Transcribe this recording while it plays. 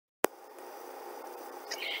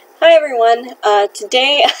Hi everyone,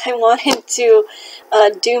 today I wanted to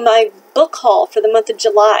do my book haul for the month of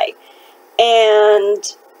July, and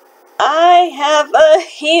I have a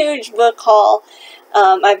huge book haul.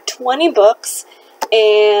 I have 20 books,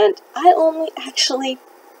 and I only actually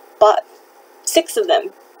bought 6 of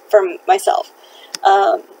them for myself.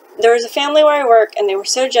 There was a family where I work, and they were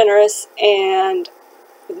so generous, and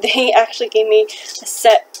they actually gave me a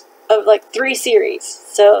set of like 3 series,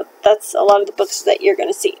 so that's a lot of the books that you're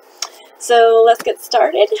going to see. So let's get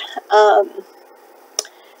started.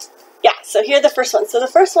 So here are the first ones. So the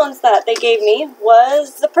first ones that they gave me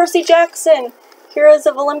was the Percy Jackson Heroes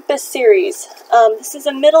of Olympus series. This is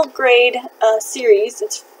a middle grade series.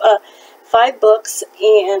 It's 5 books,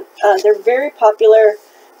 and they're very popular.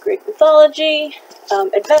 Greek mythology,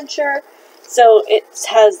 adventure. So it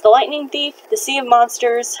has the Lightning Thief, the Sea of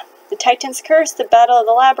Monsters, the Titan's Curse, the Battle of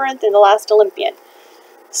the Labyrinth, and the Last Olympian.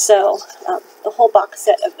 So the whole box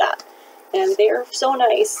set of that. And they are so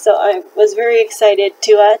nice, so I was very excited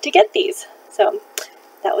to get these. So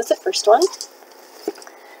that was the first one.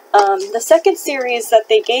 The second series that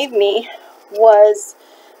they gave me was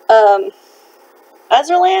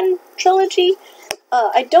Azerland trilogy.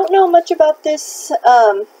 I don't know much about this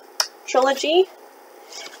trilogy.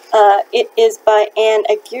 It is by Anne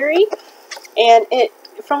Aguirre, and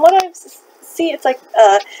from what I see, it's like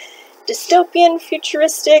dystopian,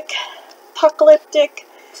 futuristic, apocalyptic.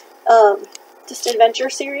 Just adventure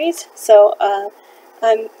series, so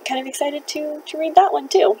I'm kind of excited to read that one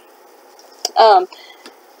too.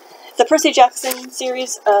 The Percy Jackson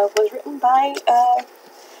series was written by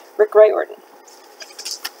Rick Riordan.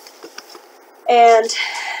 And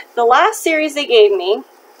the last series they gave me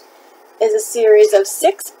is a series of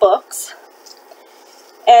 6 books,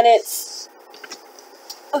 and it's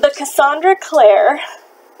the Cassandra Clare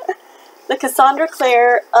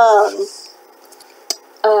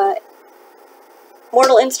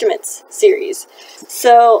Mortal Instruments series.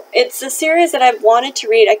 So it's a series that I've wanted to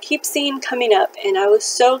read. I keep seeing coming up, and I was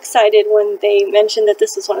so excited when they mentioned that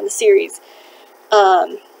this was one of the series.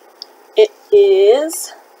 It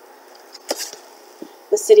is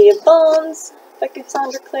The City of Bones by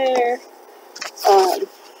Cassandra Clare,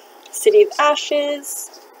 City of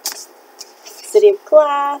Ashes, City of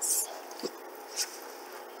Glass,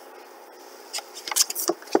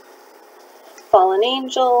 Fallen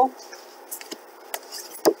Angel,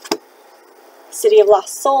 City of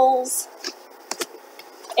Lost Souls,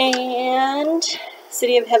 and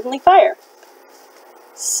City of Heavenly Fire.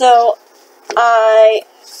 So I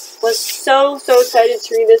was so excited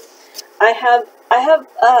to read this. I have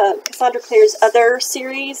Cassandra Clare's other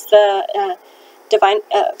series, the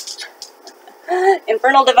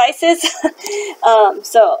Infernal Devices.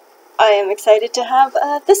 So I am excited to have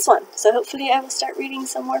this one. So hopefully I will start reading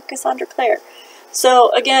some more Cassandra Clare.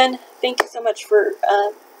 So again, thank you so much for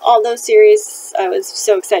all those series. I was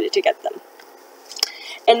so excited to get them.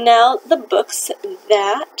 And now the books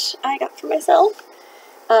that I got for myself.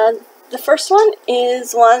 The first one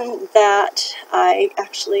is one that I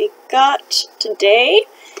actually got today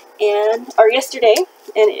or yesterday,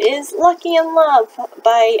 and it is Lucky in Love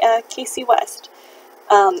by Casey West.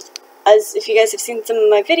 As if you guys have seen some of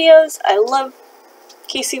my videos, I love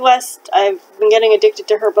Casey West. I've been getting addicted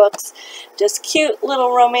to her books. Just cute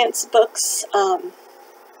little romance books.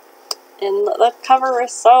 And the cover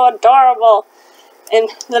is so adorable, and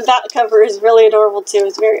the back cover is really adorable too.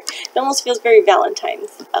 It almost feels very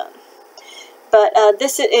Valentine's. But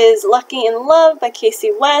this is Lucky in Love by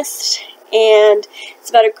Casey West, and it's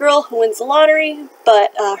about a girl who wins the lottery,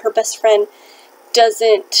 but her best friend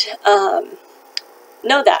doesn't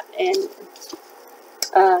know that, and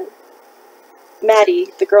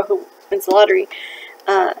Maddie, the girl who wins the lottery,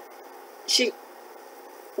 she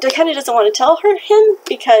kind of doesn't want to tell him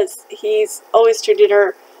because he's always treated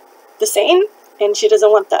her the same, and she doesn't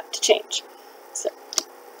want that to change. So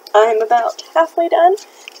I'm about halfway done,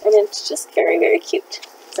 and it's just very cute.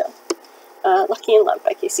 So Lucky in Love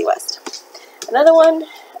by Casey West. Another one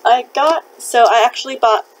I got, so I actually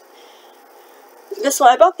bought this one.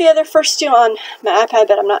 I bought the other first 2 on my iPad,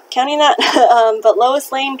 but I'm not counting that. But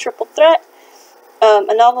Lois Lane Triple Threat,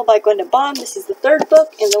 a novel by Gwenda Bond. This is the 3rd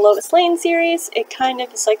book in the Lois Lane series. It kind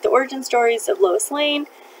of is like the origin stories of Lois Lane.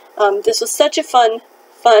 This was such a fun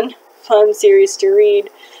series to read.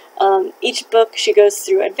 Each book she goes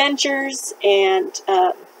through adventures, and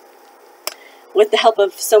with the help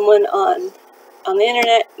of someone on the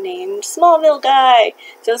internet named Smallville Guy.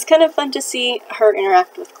 So it's kind of fun to see her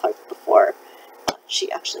interact with Clark before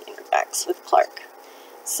she actually interacts with Clark.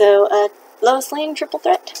 So Lois Lane Triple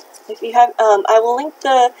Threat. If you have, I will link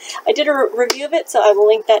I did a review of it, so I will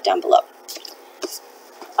link that down below.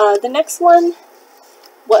 The next one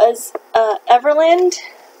was Everland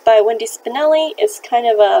by Wendy Spinelli. It's kind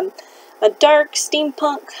of a dark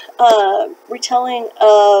steampunk retelling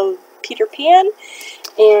of Peter Pan.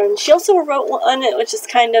 And she also wrote one which is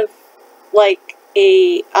kind of like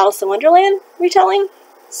a Alice in Wonderland retelling.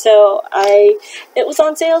 So it was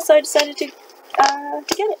on sale, so I decided to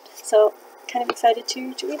get it. So kind of excited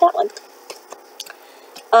to read that one.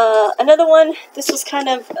 Another one, this was kind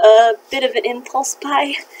of a bit of an impulse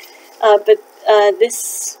buy, but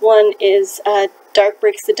this one is Dark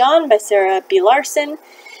Breaks the Dawn by Sarah B. Larson.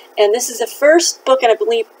 And this is the first book, and I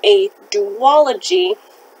believe a duology,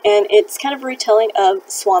 and it's kind of a retelling of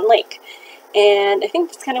Swan Lake. And I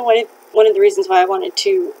think that's kind of one of the reasons why I wanted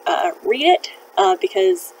to read it,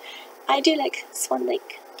 because I do like Swan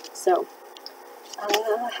Lake. So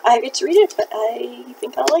I get to read it, but I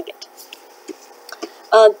think I'll like it.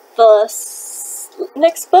 The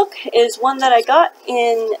next book is one that I got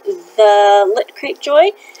in the Lit Crate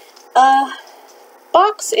Joy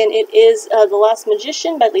box, and it is The Last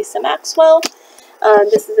Magician by Lisa Maxwell.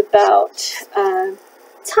 This is about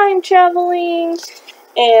time traveling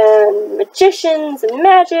and magicians and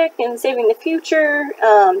magic and saving the future.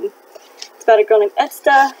 It's about a girl named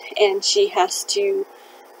Edsta, and she has to,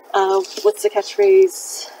 what's the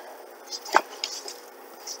catchphrase?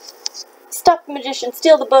 Stop the magician,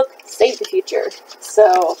 steal the book, save the future.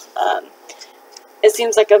 So, it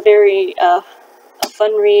seems like a very a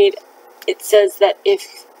fun read. It says that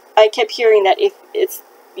I kept hearing that if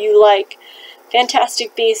you like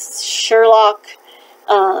Fantastic Beasts, Sherlock,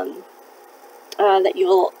 that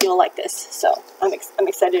you'll like this. So I'm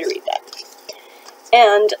excited to read that.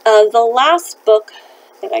 And the last book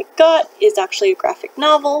that I got is actually a graphic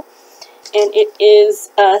novel, and it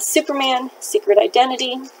is Superman: Secret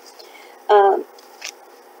Identity.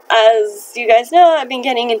 As you guys know, I've been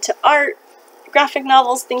getting into art, graphic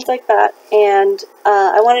novels, things like that, and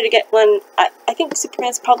I wanted to get one. I think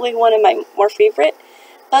Superman's probably one of my more favorite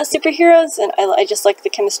superheroes, and I just like the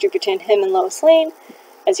chemistry between him and Lois Lane.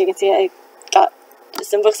 As you can see, I got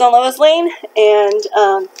some books on Lois Lane, and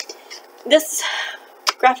this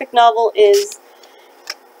graphic novel is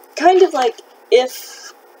kind of like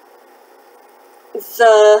if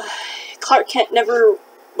the Clark Kent never,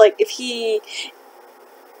 like if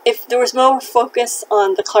there was more focus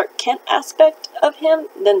on the Clark Kent aspect of him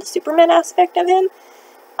than the Superman aspect of him.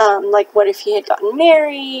 Like, what if he had gotten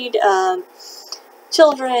married,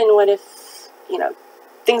 children, what if,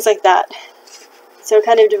 things like that. So it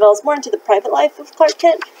kind of develops more into the private life of Clark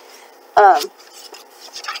Kent.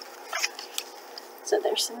 So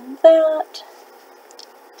there's some of that.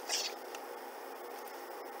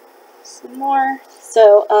 Some more.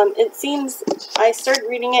 So it seems, I started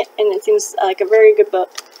reading it, and it seems like a very good book.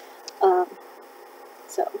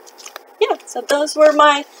 So yeah, so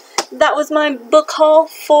that was my book haul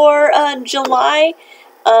for July.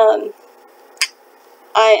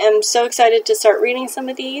 I am so excited to start reading some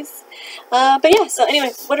of these. But yeah, so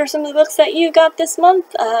anyway, what are some of the books that you got this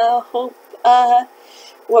month?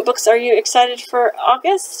 What books are you excited for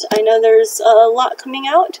August? I know there's a lot coming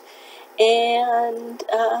out. And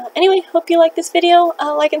anyway, hope you like this video.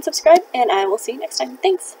 Like and subscribe, and I will see you next time.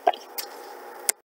 Thanks. Bye.